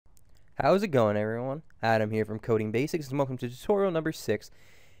How's it going, everyone? Adam here from Coding Basics, and welcome to tutorial number 6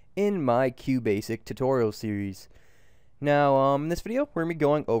 in my QBasic tutorial series. Now, in this video, we're going to be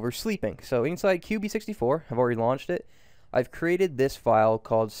going over sleeping. So inside QB64, I've already launched it. I've created this file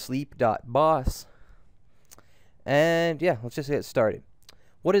called sleep.boss. And yeah, let's just get started.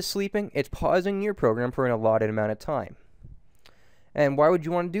 What is sleeping? It's pausing your program for an allotted amount of time. And why would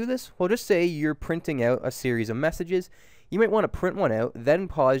you want to do this? Well, just say you're printing out a series of messages. You might want to print one out, then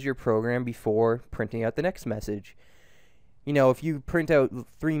pause your program before printing out the next message. You know, if you print out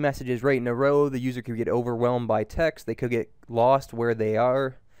 3 messages right in a row, the user could get overwhelmed by text. They could get lost where they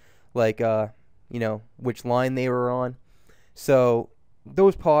are, like, you know, which line they were on. So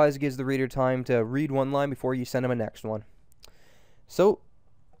those pause gives the reader time to read one line before you send them a next one. So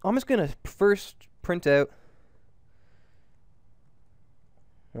I'm just going to first print out.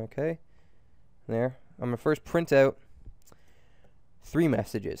 Okay, there. I'm going to first print out 3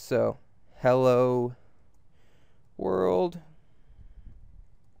 messages. So, hello world.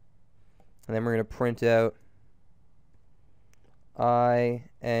 And then we're going to print out I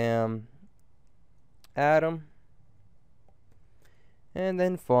am Adam. And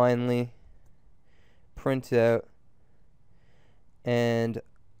then finally print out and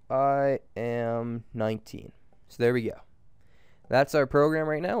I am 19. So there we go. That's our program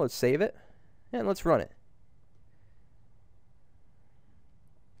right now. Let's save it and let's run it.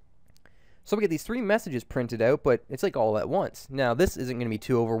 So we get these 3 messages printed out, but it's like all at once. Now this isn't going to be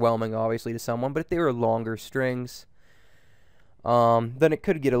too overwhelming obviously to someone, but if they were longer strings, then it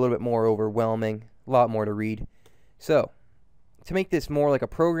could get a little bit more overwhelming, a lot more to read. So to make this more like a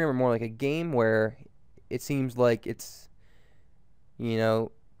program or more like a game where it seems like it's, you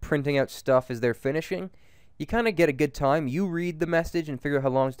know, printing out stuff as they're finishing, you kind of get a good time. You read the message and figure out how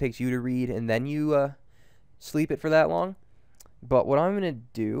long it takes you to read, and then you sleep it for that long. But what I'm going to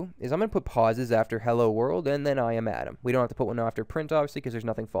do is I'm going to put pauses after hello world and then I am Adam. We don't have to put one after print, obviously, because there's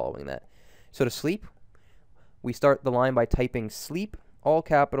nothing following that. So to sleep, we start the line by typing sleep, all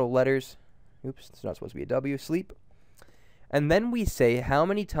capital letters. Oops, it's not supposed to be a W, sleep. And then we say how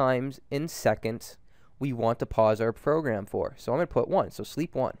many times in seconds we want to pause our program for. So I'm going to put 1, so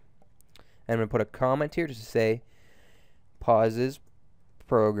sleep 1. And I'm going to put a comment here just to say pauses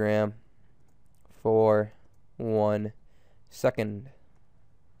program for 1 second.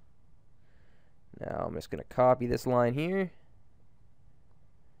 Now I'm just going to copy this line here.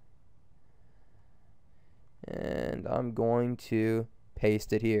 And I'm going to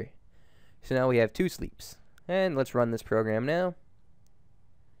paste it here. So now we have 2 sleeps. And let's run this program now.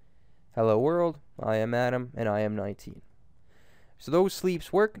 Hello world, I am Adam, and I am 19. So those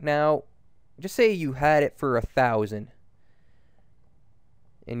sleeps work. Now, just say you had it for 1,000.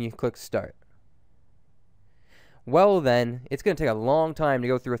 And you click start. Well then, it's going to take a long time to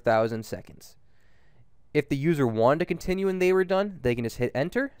go through 1,000 seconds. If the user wanted to continue and they were done, they can just hit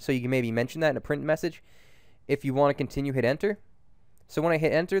enter. So you can maybe mention that in a print message. If you want to continue, hit enter. So when I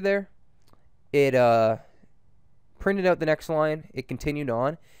hit enter there, it printed out the next line, it continued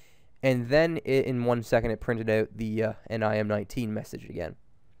on, and then in 1 second it printed out the and I am 19 message again.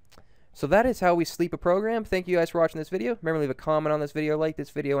 So that is how we sleep a program. Thank you guys for watching this video. Remember to leave a comment on this video, like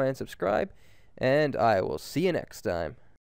this video, and subscribe. And I will see you next time.